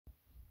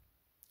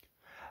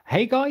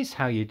Hey guys,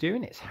 how you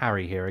doing? It's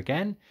Harry here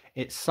again.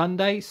 It's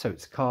Sunday, so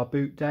it's car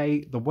boot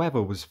day. The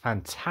weather was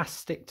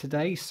fantastic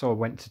today, so I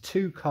went to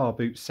 2 car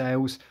boot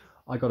sales.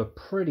 I got a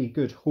pretty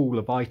good haul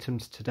of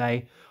items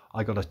today.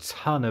 I got a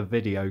ton of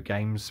video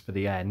games for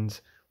the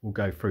end. We'll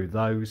go through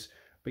those.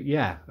 But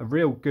yeah, a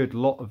real good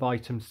lot of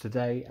items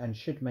today and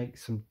should make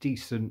some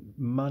decent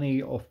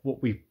money off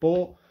what we've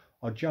bought.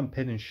 I'll jump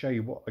in and show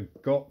you what I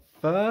got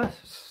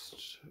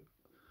first.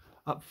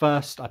 Up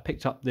first, I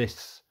picked up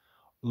this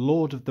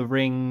Lord of the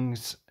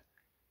Rings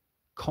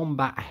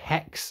Combat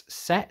Hex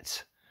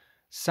set.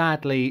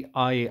 Sadly,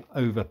 I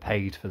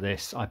overpaid for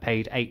this. I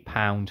paid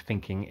 £8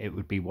 thinking it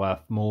would be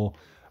worth more,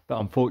 but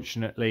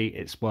unfortunately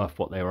it's worth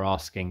what they were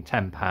asking,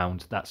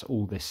 £10. That's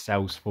all this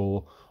sells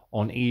for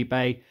on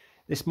eBay.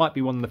 This might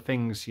be one of the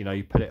things, you know,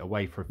 you put it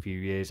away for a few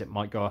years, it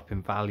might go up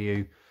in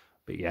value,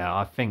 but yeah,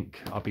 I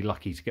think I'll be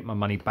lucky to get my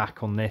money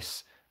back on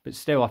this. But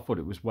still, I thought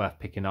it was worth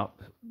picking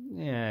up.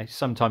 Yeah,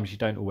 sometimes you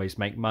don't always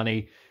make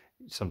money.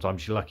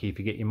 Sometimes you're lucky if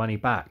you get your money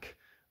back.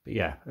 But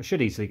yeah, I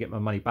should easily get my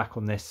money back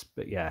on this.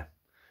 But yeah,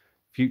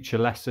 future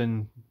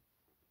lesson,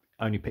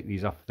 only pick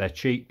these up if they're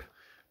cheap.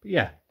 But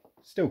yeah,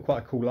 still quite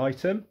a cool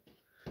item.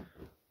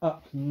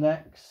 Up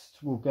next,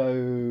 we'll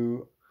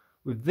go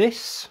with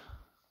this.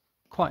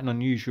 Quite an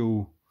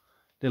unusual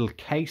little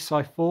case,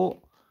 I thought,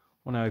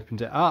 when I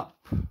opened it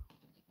up.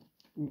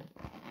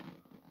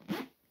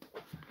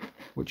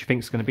 What do you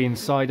think is going to be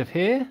inside of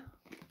here?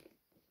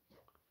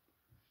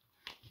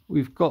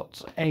 We've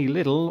got a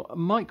little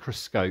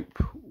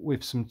microscope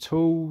with some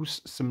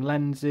tools, some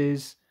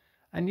lenses,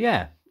 and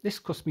yeah, this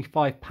cost me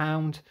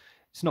 £5.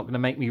 It's not going to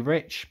make me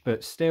rich,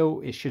 but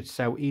still it should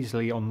sell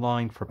easily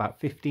online for about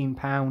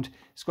 £15.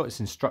 It's got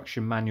its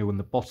instruction manual in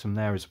the bottom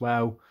there as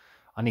well.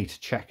 I need to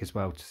check as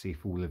well to see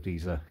if all of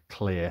these are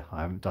clear.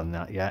 I haven't done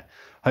that yet.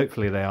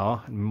 Hopefully they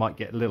are, and we might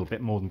get a little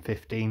bit more than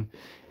 15.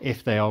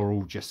 If they are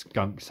all just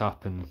gunked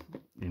up and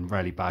in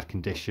really bad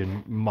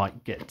condition,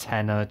 might get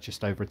tenner,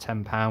 just over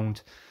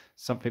 £10,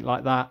 something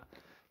like that.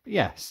 But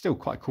yeah, still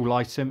quite a cool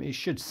item. It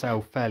should sell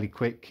fairly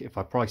quick if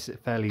I price it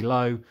fairly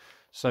low.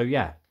 So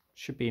yeah,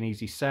 should be an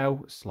easy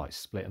sell. Slight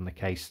split on the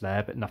case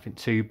there, but nothing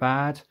too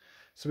bad.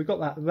 So we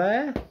got that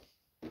there.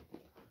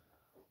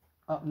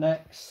 Up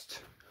next,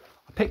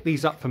 I picked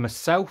these up for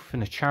myself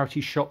in a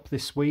charity shop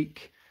this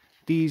week.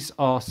 These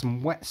are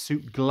some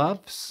wetsuit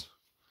gloves,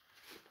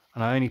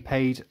 and I only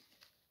paid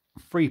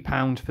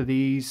 £3 for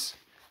these.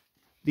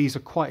 These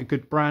are quite a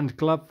good brand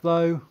glove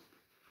though.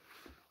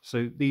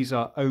 So these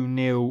are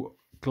O'Neill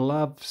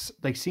gloves.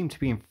 They seem to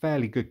be in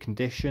fairly good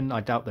condition.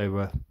 I doubt they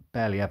were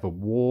barely ever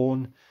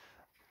worn.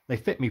 They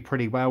fit me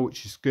pretty well,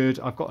 which is good.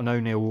 I've got an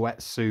O'Neill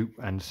wetsuit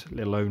and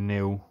little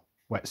O'Neill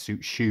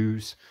wetsuit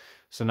shoes.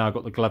 So now I've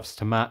got the gloves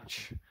to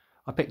match.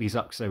 I picked these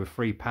up because they were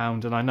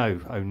 £3, and I know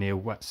O'Neill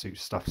wetsuit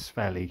stuff's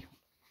fairly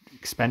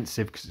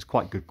expensive because it's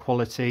quite good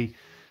quality.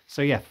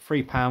 So yeah, for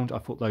 £3, I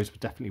thought those were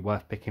definitely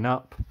worth picking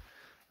up.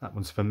 That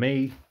one's for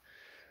me.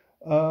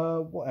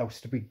 What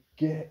else did we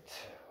get?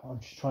 I'm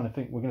just trying to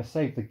think. We're going to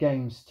save the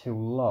games till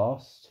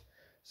last.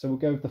 So we'll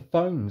go with the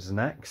phones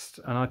next.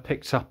 And I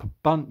picked up a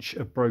bunch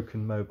of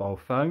broken mobile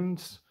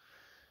phones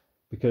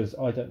because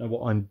I don't know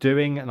what I'm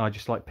doing and I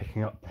just like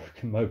picking up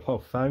broken mobile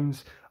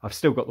phones. I've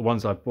still got the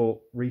ones I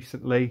bought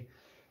recently.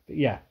 But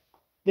yeah,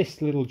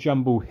 this little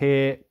jumble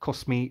here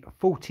cost me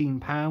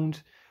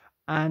 £14.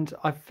 And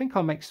I think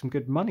I'll make some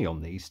good money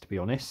on these, to be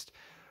honest.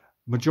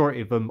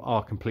 Majority of them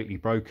are completely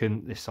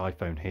broken. This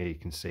iPhone here, you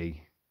can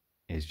see,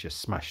 is just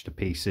smashed to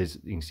pieces.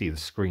 You can see the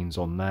screen's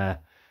on there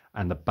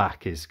and the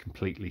back is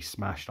completely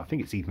smashed. I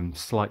think it's even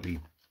slightly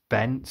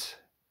bent.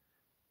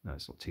 No,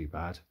 it's not too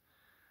bad.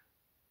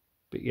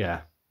 But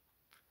yeah,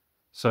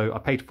 so I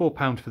paid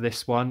 £4 for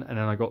this one, and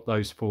then I got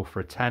those four for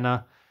a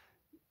tenner.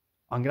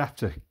 I'm gonna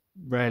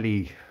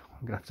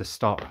have to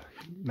start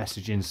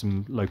messaging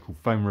some local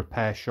phone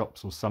repair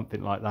shops or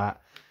something like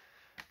that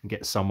and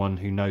get someone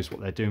who knows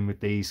what they're doing with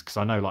these, because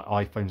I know like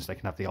iPhones, they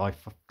can have the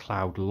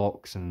iCloud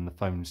locks and the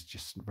phone's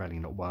just really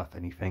not worth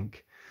anything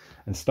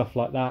and stuff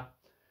like that.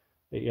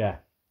 But yeah,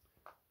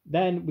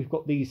 then we've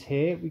got these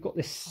here. We've got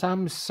this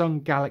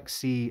Samsung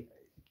Galaxy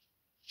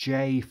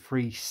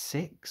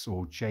J36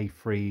 or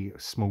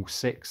J3 small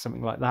 6,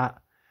 something like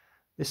that.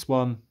 This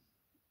one,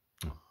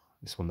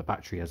 the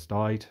battery has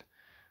died.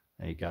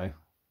 There you go.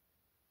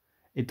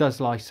 It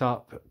does light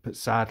up, but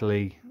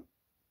sadly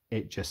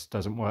it just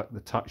doesn't work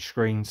the touch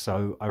screen,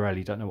 so I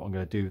really don't know what I'm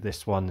going to do with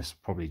this one. This will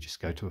probably just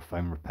go to a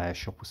phone repair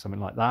shop or something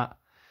like that.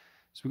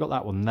 So we've got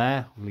that one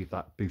there. We'll leave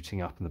that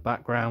booting up in the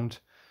background.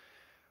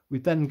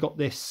 We've then got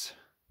this,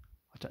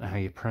 I don't know how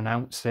you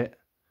pronounce it,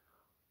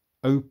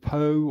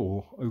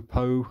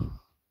 Oppo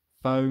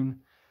phone.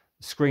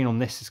 The screen on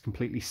this is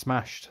completely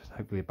smashed.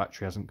 Hopefully the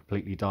battery hasn't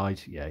completely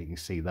died. Yeah, you can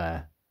see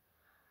there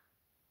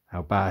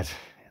how bad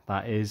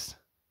that is.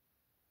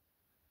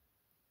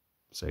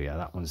 So yeah,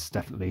 that one's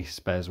definitely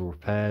spares or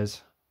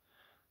repairs.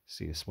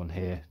 See this one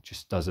here,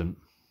 just doesn't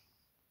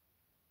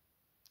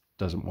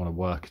want to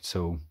work at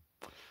all.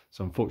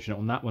 So unfortunate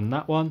on that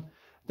one.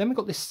 Then we've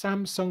got this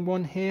Samsung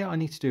one here. I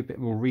need to do a bit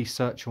more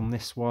research on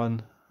this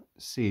one.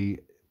 see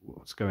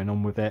what's going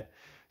on with it.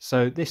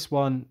 So this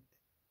one,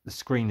 the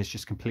screen is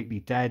just completely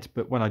dead,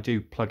 but when I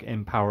do plug it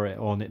in, power it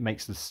on, it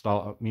makes the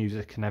startup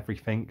music and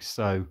everything.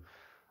 So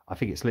I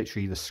think it's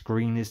literally the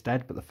screen is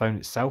dead, but the phone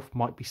itself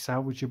might be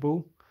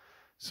salvageable.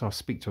 So I'll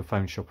speak to a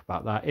phone shop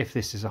about that. If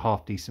this is a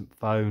half decent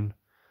phone,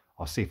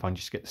 I'll see if I can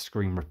just get the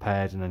screen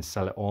repaired and then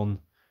sell it on.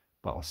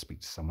 But I'll speak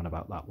to someone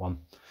about that one.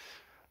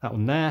 That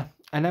one there.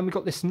 And then we've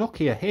got this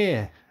Nokia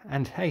here.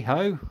 And hey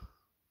ho,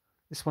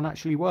 this one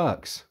actually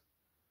works.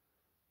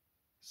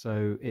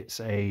 So it's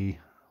a,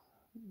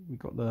 we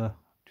got the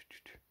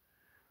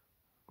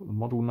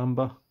model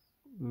number.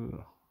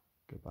 Ugh,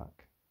 go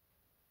back.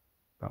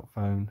 About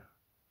phone.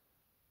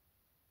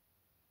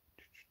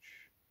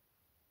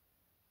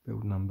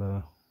 Build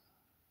number.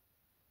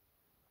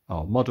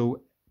 Oh,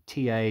 model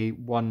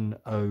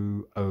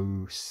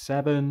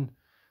TA1007.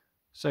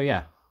 So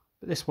yeah,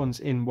 but this one's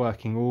in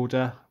working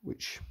order,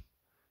 which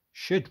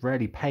should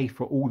really pay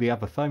for all the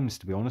other phones,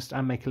 to be honest,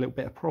 and make a little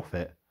bit of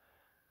profit.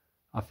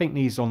 I think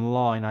these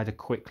online, I had a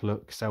quick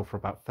look, sell for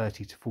about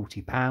 £30 to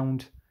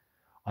 £40.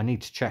 I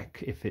need to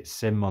check if it's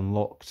SIM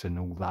unlocked and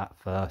all that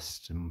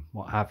first and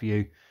what have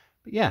you.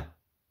 But yeah,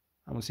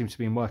 that one seems to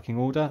be in working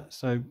order.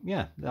 So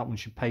yeah, that one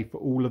should pay for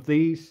all of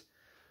these,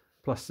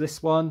 plus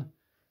this one.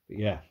 But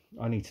yeah,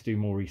 I need to do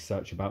more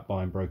research about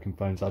buying broken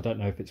phones. I don't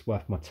know if it's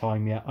worth my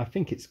time yet. I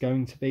think it's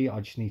going to be.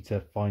 I just need to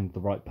find the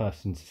right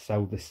person to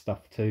sell this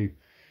stuff to.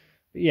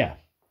 But yeah,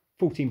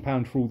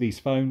 £14 for all these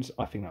phones.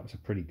 I think that was a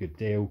pretty good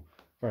deal.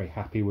 Very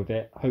happy with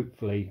it.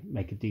 Hopefully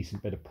make a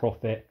decent bit of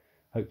profit.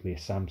 Hopefully a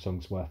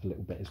Samsung's worth a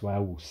little bit as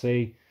well. We'll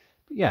see.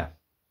 But yeah,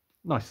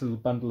 nice little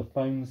bundle of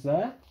phones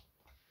there.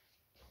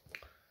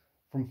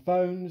 From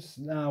phones,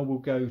 now we'll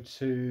go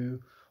to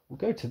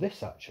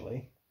this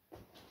actually.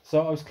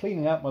 So I was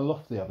cleaning out my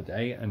loft the other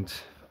day and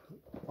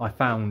I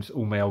found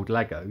all my old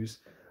Legos.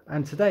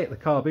 And today at the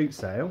car boot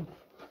sale,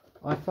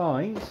 I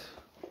find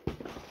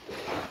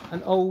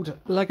an old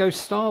Lego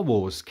Star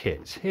Wars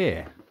kit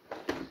here.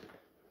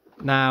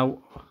 Now,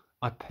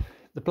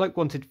 the bloke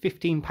wanted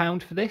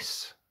 £15 for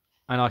this.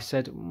 And I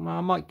said, well,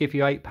 I might give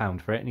you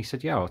 £8 for it. And he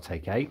said, yeah, I'll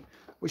take 8.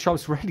 Which I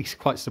was really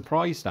quite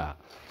surprised at.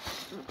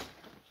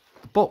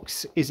 The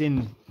box is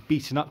in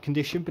beaten up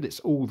condition, but it's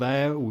all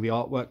there. All the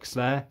artwork's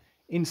there.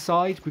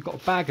 Inside, we've got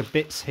a bag of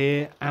bits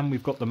here, and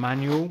we've got the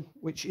manual,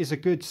 which is a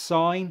good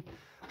sign.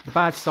 The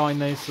bad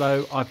sign is,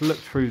 though, I've looked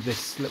through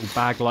this little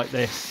bag like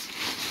this,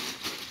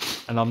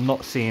 and I'm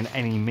not seeing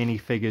any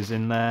minifigures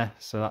in there,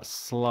 so that's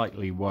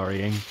slightly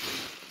worrying.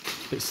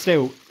 But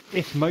still,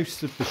 if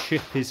most of the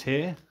ship is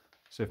here,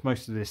 so if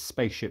most of this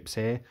spaceship's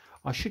here,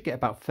 I should get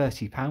about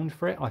 £30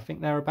 for it, I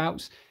think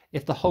thereabouts.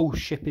 If the whole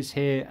ship is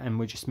here, and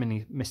we're just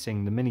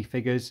missing the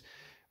minifigures,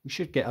 we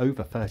should get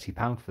over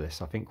 £30 for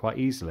this, I think, quite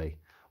easily.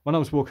 When I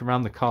was walking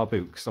around the car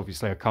boot, because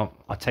obviously I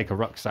take a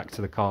rucksack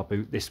to the car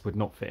boot, this would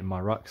not fit in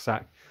my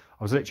rucksack.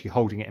 I was literally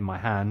holding it in my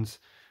hands,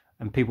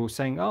 and people were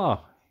saying,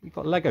 oh, you've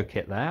got a Lego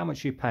kit there, how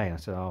much are you paying? I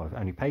said, oh, I've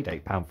only paid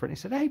 £8 for it. And he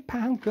said,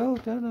 £8,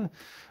 God, you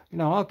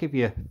know, I'll give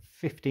you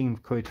 15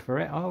 quid for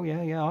it. Oh,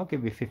 yeah, I'll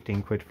give you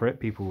 15 quid for it,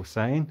 people were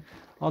saying.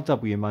 I'll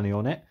double your money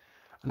on it.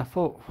 And I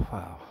thought,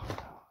 well, I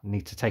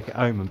need to take it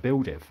home and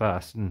build it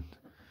first and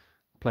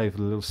play with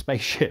a little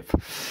spaceship.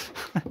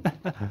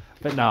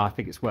 But no, I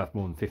think it's worth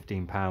more than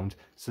 £15.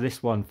 So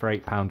this one for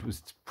 £8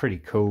 was pretty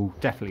cool,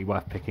 definitely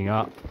worth picking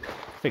up.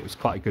 I think it was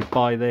quite a good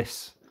buy,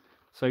 this.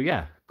 So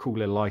yeah, cool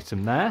little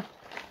item there.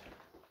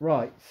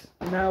 Right,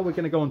 now we're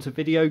going to go on to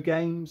video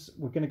games.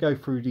 We're going to go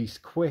through these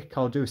quick.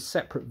 I'll do a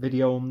separate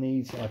video on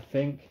these, I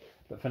think.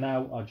 But for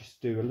now, I'll just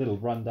do a little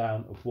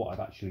rundown of what I've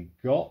actually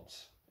got.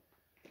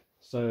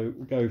 So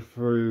we'll go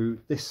through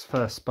this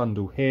first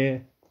bundle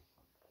here.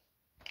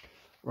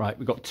 Right,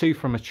 we've got 2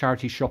 from a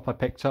charity shop I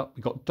picked up.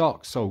 We've got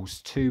Dark Souls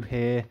 2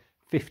 here,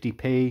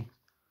 50p.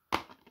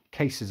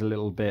 Case is a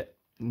little bit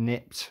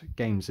nipped,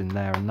 games in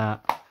there and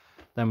that.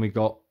 Then we've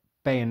got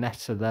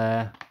Bayonetta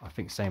there, I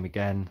think same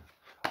again.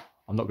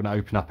 I'm not going to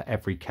open up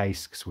every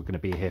case because we're going to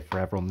be here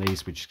forever on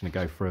these. We're just going to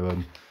go through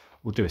them.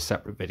 We'll do a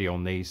separate video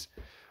on these.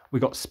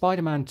 We've got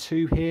Spider-Man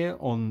 2 here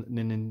on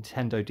the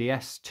Nintendo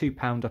DS.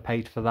 £2 I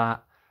paid for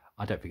that.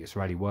 I don't think it's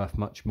really worth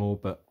much more,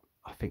 but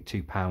I think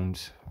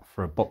 £2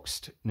 for a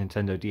boxed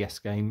Nintendo DS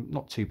game,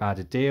 not too bad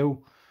a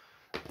deal.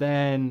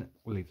 Then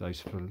we'll leave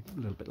those for a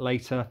little bit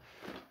later.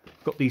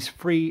 Got these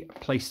 3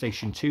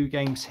 PlayStation 2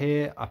 games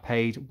here. I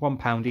paid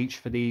 £1 each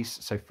for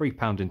these, so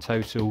 £3 in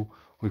total.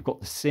 We've got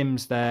The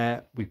Sims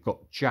there. We've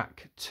got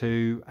Jack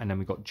 2, and then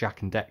we've got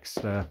Jack and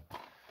Dexter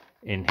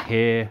in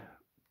here.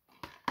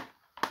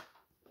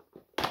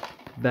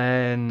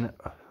 Then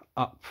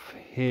up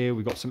here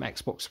we've got some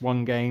Xbox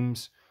One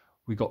games.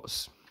 We've got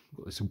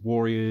this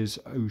Warriors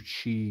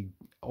Ochi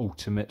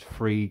Ultimate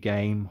free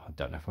game. I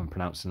don't know if I'm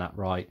pronouncing that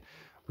right.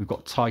 We've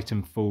got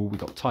Titanfall, we've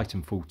got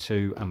Titanfall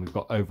 2, and we've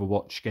got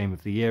Overwatch Game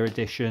of the Year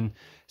edition.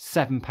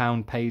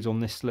 £7 paid on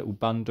this little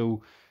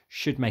bundle.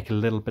 Should make a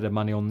little bit of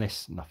money on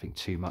this, nothing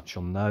too much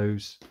on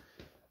those.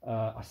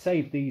 I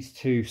saved these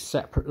 2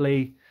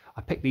 separately.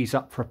 I picked these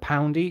up for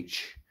 £1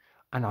 each.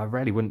 and I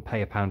really wouldn't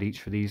pay £1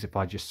 each for these if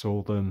I just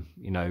saw them,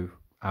 you know,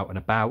 out and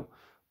about.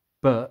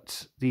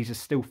 But these are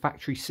still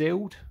factory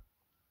sealed.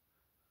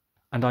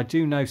 And I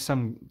do know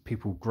some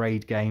people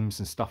grade games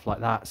and stuff like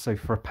that. So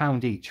for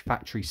 £1 each,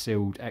 factory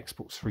sealed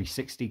Xbox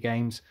 360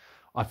 games,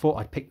 I thought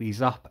I'd pick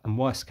these up. And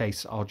worst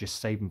case, I'll just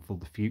save them for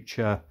the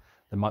future.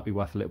 They might be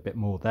worth a little bit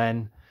more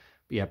then.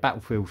 But yeah,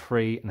 Battlefield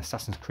 3 and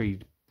Assassin's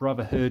Creed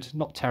Brotherhood,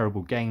 not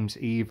terrible games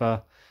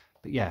either.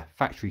 But yeah,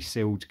 factory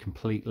sealed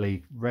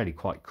completely, really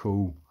quite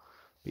cool.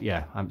 But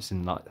yeah, I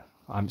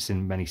haven't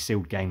seen many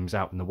sealed games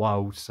out in the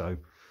wild. So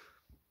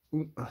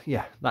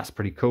yeah, that's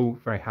pretty cool.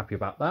 Very happy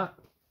about that.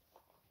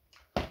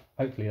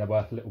 Hopefully they're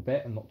worth a little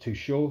bit. I'm not too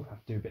sure. I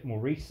have to do a bit more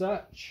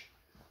research.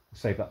 I'll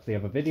save that for the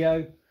other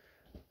video.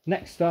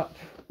 Next up,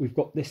 we've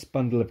got this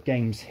bundle of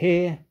games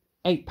here.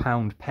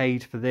 £8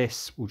 paid for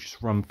this. We'll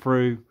just run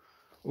through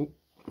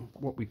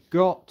what we've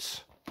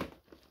got.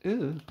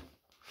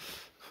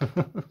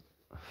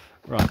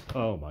 Right.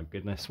 Oh my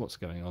goodness. What's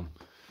going on?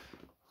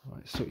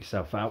 Right, sort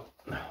yourself out.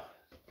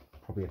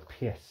 Probably a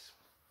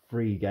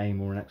PS3 game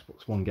or an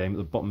Xbox One game at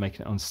the bottom,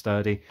 making it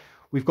unsturdy.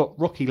 We've got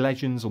Rocky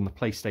Legends on the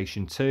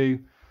PlayStation 2.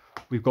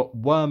 We've got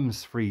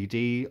Worms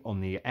 3D on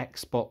the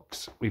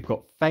Xbox. We've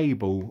got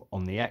Fable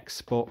on the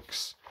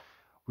Xbox.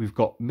 We've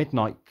got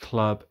Midnight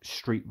Club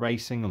Street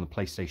Racing on the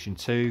PlayStation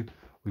 2.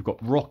 We've got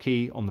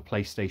Rocky on the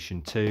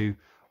PlayStation 2.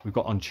 We've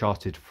got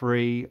Uncharted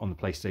 3 on the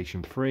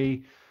PlayStation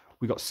 3.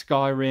 We've got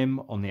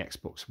Skyrim on the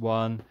Xbox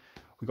One.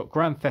 We've got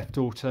Grand Theft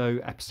Auto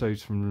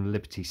episodes from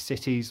Liberty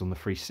Cities on the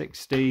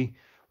 360.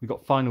 We've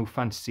got Final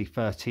Fantasy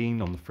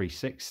 13 on the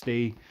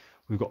 360.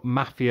 We've got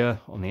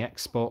Mafia on the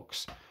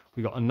Xbox.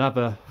 We've got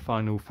another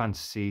Final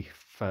Fantasy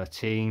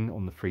 13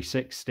 on the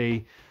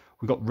 360.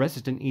 We've got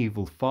Resident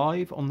Evil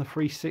 5 on the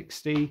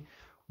 360.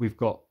 We've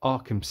got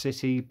Arkham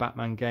City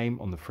Batman game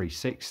on the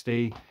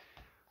 360.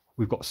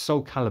 We've got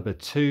Soul Calibur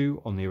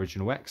 2 on the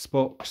original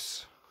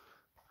Xbox.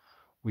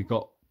 We've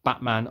got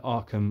Batman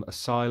Arkham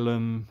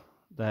Asylum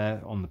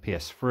there on the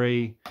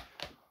PS3.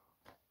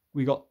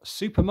 We got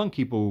Super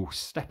Monkey Ball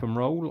Step and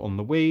Roll on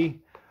the Wii.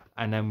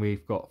 And then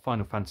we've got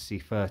Final Fantasy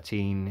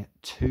 13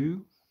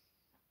 2,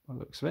 by the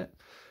looks of it.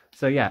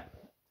 So yeah,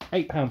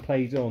 £8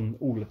 played on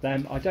all of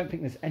them. I don't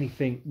think there's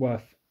anything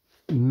worth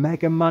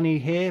mega money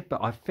here,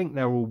 but I think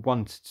they're all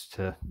 £1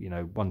 to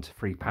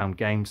 £3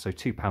 games, so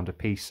 £2 a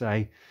piece,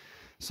 say.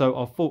 So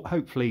I'll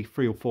hopefully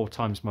 3 or 4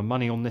 times my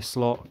money on this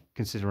lot,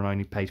 considering I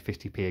only paid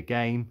 50p a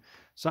game.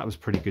 So that was a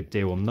pretty good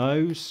deal on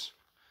those.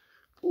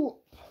 Ooh.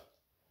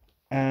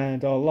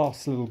 And our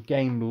last little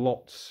game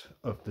lot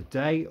of the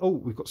day. Oh,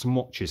 we've got some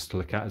watches to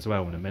look at as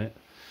well in a minute.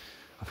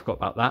 I forgot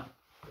about that.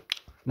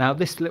 Now,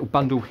 this little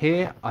bundle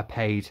here, I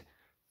paid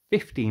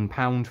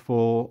 £15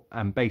 for,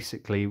 and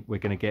basically we're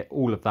going to get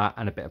all of that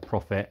and a bit of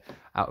profit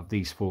out of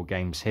these 4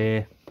 games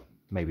here.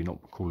 Maybe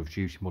not Call of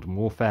Duty Modern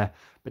Warfare,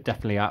 but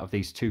definitely out of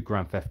these 2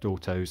 Grand Theft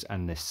Autos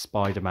and this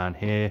Spider-Man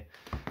here.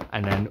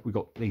 And then we've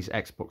got these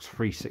Xbox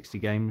 360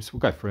 games. We'll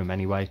go through them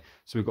anyway.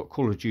 So we've got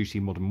Call of Duty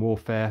Modern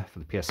Warfare for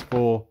the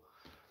PS4.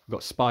 We've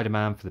got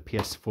Spider-Man for the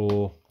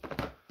PS4.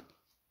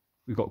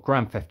 We've got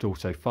Grand Theft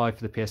Auto 5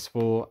 for the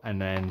PS4,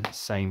 and then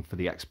same for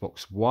the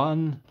Xbox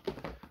One.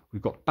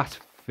 We've got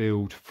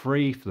Battlefield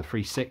 3 for the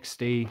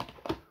 360.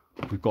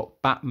 We've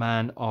got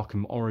Batman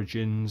Arkham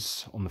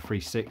Origins on the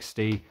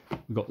 360.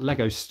 We've got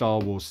Lego Star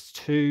Wars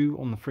 2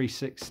 on the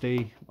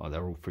 360. Oh,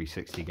 they're all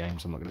 360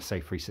 games. I'm not going to say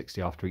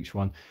 360 after each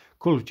one.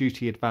 Call of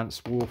Duty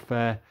Advanced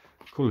Warfare.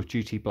 Call of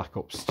Duty Black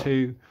Ops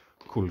 2.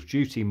 Call of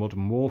Duty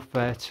Modern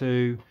Warfare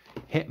 2.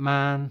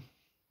 Hitman.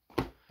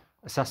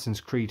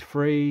 Assassin's Creed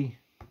 3.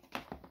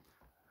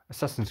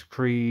 Assassin's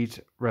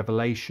Creed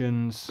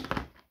Revelations.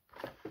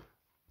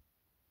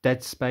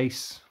 Dead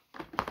Space.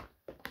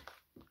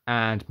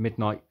 And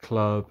Midnight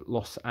Club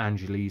Los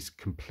Angeles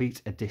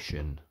Complete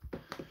Edition.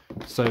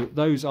 So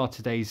those are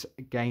today's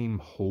game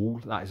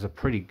haul. That is a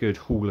pretty good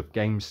haul of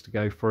games to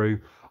go through.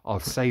 I'll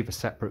save a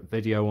separate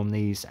video on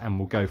these and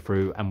we'll go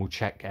through and we'll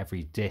check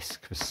every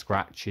disc for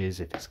scratches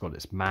if it's got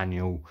its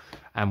manual,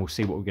 and we'll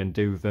see what we're going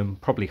to do with them.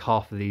 Probably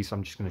half of these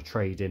I'm just going to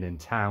trade in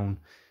town,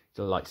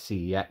 like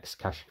CEX,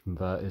 cash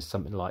converters,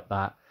 something like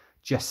that,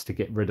 just to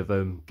get rid of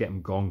them, get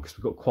them gone, because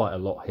we've got quite a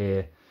lot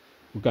here.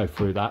 We'll go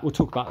through that. We'll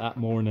talk about that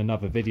more in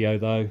another video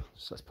though.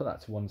 So let's put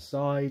that to one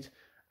side.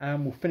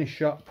 And we'll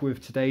finish up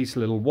with today's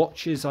little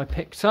watches I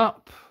picked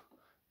up.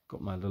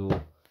 Got my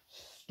little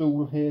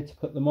stool here to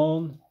put them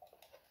on.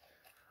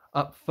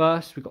 Up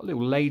first, we've got a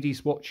little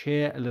ladies' watch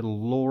here, a little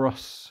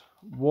Loros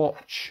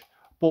watch.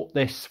 Bought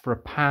this for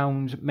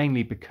 £1,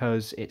 mainly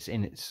because it's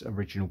in its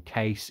original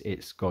case.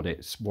 It's got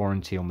its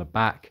warranty on the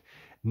back.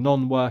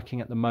 Non-working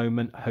at the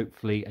moment.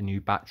 Hopefully a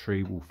new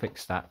battery will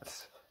fix that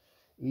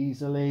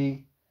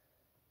easily.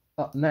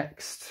 Up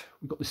next,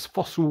 we've got this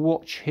Fossil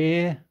watch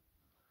here.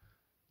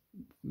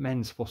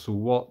 Men's Fossil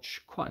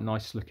watch. Quite a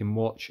nice looking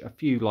watch. A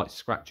few light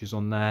scratches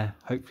on there.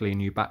 Hopefully a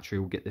new battery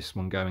will get this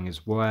one going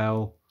as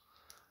well.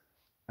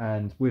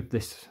 And with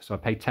this, so I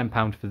paid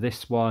 £10 for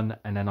this one.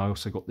 And then I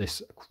also got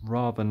this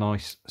rather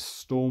nice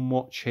Storm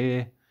watch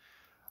here.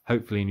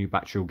 Hopefully a new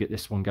battery will get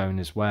this one going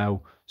as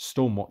well.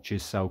 Storm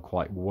watches sell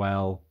quite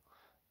well.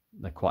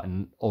 They're quite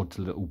an odd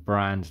little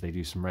brand. They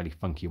do some really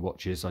funky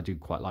watches. I do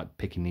quite like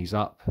picking these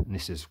up. And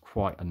this is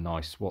quite a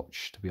nice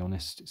watch, to be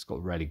honest. It's got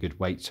a really good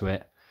weight to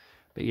it.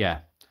 But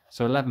yeah,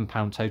 so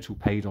 £11 total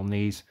paid on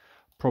these.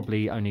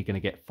 Probably only going to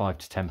get £5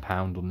 to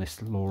 £10 on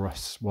this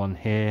Loris one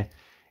here.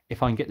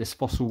 If I can get this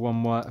Fossil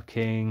one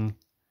working,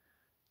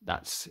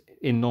 that's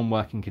in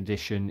non-working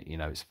condition, you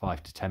know, it's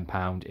 £5 to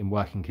 £10. In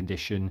working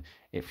condition,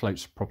 it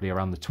floats probably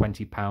around the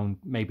 £20,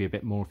 maybe a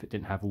bit more if it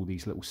didn't have all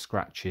these little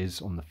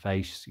scratches on the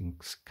face. You can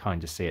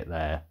kind of see it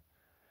there.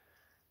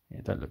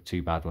 It don't look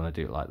too bad when I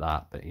do it like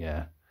that, but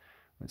yeah,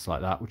 it's like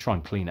that. We'll try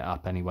and clean it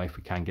up anyway if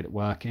we can get it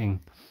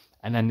working.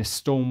 And then the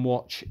Storm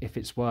watch, if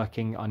it's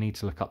working, I need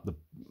to look up the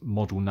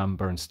model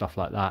number and stuff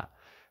like that,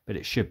 but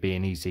it should be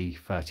an easy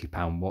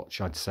 £30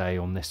 watch, I'd say,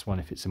 on this one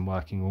if it's in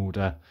working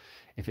order.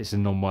 If it's a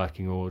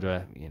non-working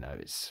order, you know,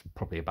 it's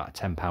probably about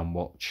a £10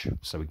 watch,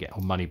 so we get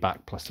our money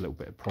back plus a little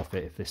bit of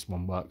profit if this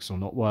one works or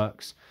not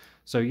works.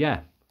 So yeah,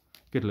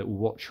 good little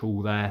watch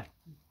haul there.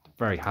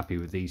 Very happy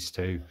with these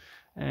two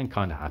and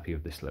kind of happy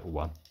with this little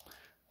one.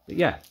 But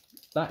yeah,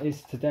 that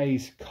is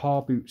today's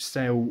car boot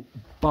sale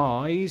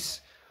buys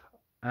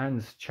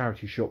and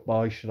charity shop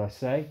buys, should I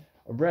say.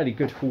 A really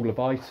good haul of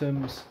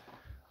items.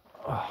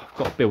 Oh, I've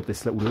got to build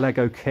this little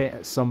Lego kit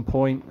at some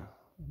point.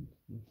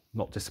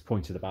 Not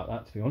disappointed about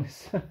that, to be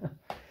honest.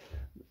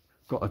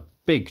 Got a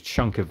big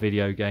chunk of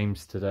video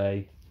games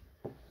today.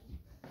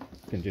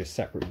 Going to do a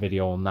separate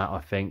video on that,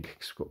 I think.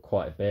 It's got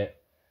quite a bit.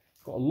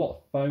 Got a lot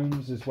of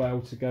phones as well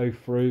to go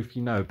through. If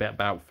you know a bit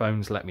about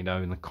phones, let me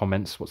know in the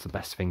comments what's the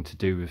best thing to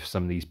do with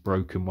some of these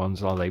broken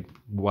ones. Are they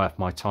worth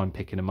my time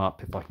picking them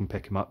up if I can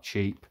pick them up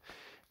cheap?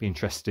 Be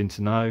interesting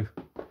to know.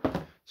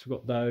 So we've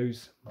got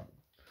those.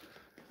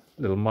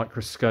 Little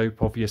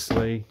microscope,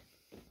 obviously.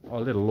 Our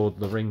little Lord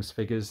of the Rings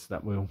figures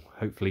that we'll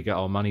hopefully get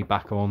our money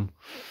back on.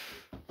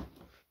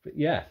 But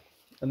yeah,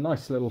 a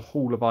nice little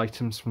haul of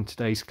items from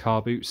today's car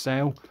boot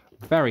sale.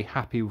 Very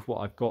happy with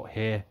what I've got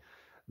here.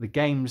 The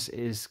games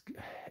is,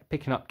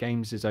 picking up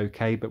games is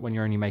okay, but when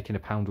you're only making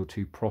 £1 or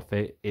 £2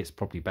 profit, it's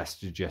probably best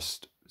to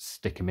just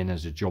stick them in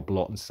as a job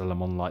lot and sell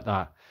them on like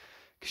that,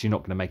 because you're not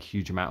going to make a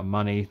huge amount of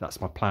money.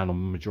 That's my plan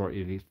on the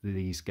majority of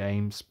these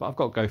games, but I've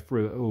got to go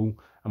through it all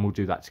and we'll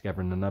do that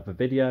together in another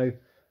video.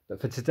 But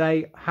for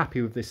today,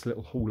 happy with this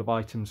little haul of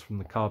items from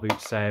the car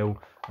boot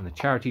sale and the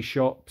charity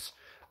shops.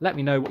 Let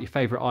me know what your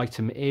favourite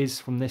item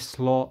is from this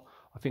lot.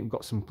 I think we've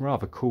got some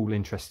rather cool,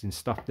 interesting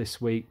stuff this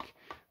week.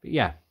 But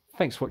yeah,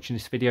 thanks for watching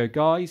this video,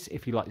 guys.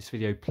 If you like this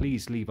video,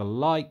 please leave a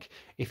like.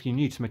 If you're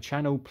new to my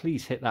channel,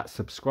 please hit that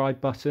subscribe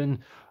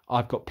button.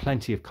 I've got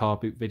plenty of car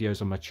boot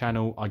videos on my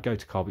channel. I go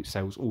to car boot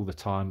sales all the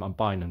time. I'm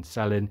buying and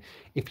selling.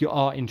 If you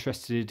are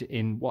interested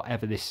in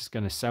whatever this is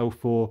going to sell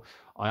for,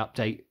 I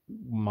update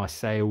my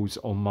sales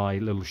on my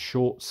little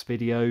shorts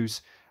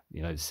videos,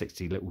 you know, the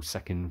 60 little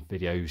second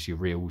videos, your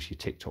reels, your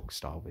TikTok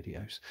style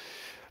videos.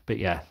 But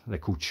yeah, they're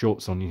called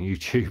shorts on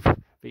YouTube.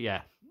 But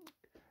yeah,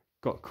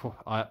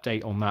 I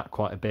update on that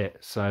quite a bit.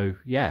 So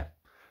yeah,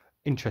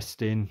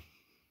 interesting.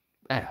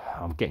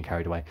 I'm getting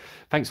carried away.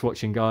 Thanks for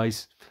watching,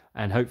 guys,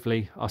 and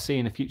hopefully I'll see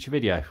you in a future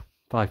video.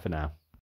 Bye for now.